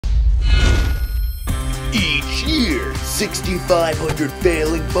6,500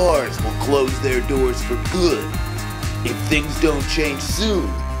 failing bars will close their doors for good. If things don't change soon,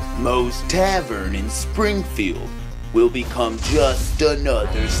 Moe's Tavern in Springfield will become just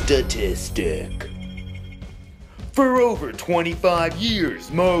another statistic. For over 25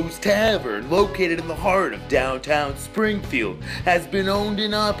 years, Moe's Tavern, located in the heart of downtown Springfield, has been owned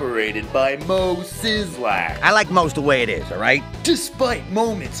and operated by Moe Sizzlack. I like Moe's the way it is, all right? Despite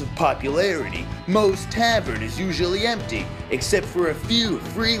moments of popularity, Moe's Tavern is usually empty, except for a few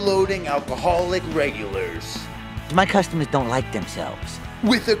freeloading alcoholic regulars. My customers don't like themselves.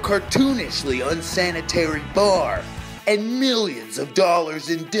 With a cartoonishly unsanitary bar and millions of dollars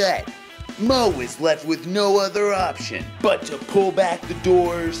in debt, Moe is left with no other option but to pull back the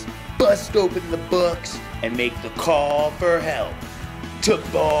doors, bust open the books, and make the call for help to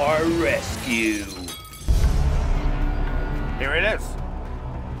Bar Rescue. Here it is.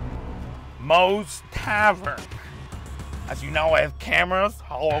 Moe's Tavern. As you know, I have cameras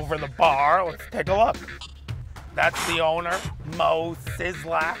all over the bar. Let's take a look. That's the owner, Moe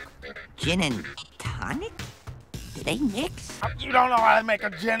Sizzlack. Gin and tonic? Do they mix? You don't know how to make a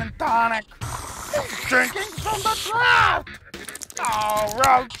gin and tonic. Drinking from the draft. Oh,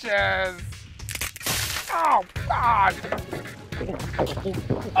 roaches. Oh, God.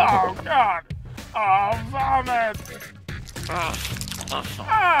 Oh, God. Oh, vomit.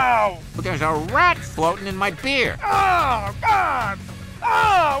 Oh. But there's a rat floating in my beer. Oh, God.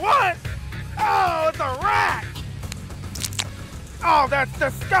 Oh, what? Oh, it's a rat. Oh, that's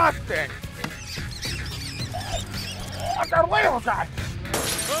disgusting. I got away with that.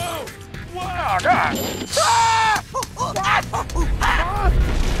 Oh, wow, God. Ah! What? Oh,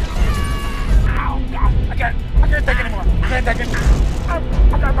 God. I can't take anymore. I can't take it. I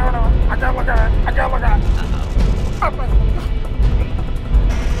can't look at it. I can't look at it.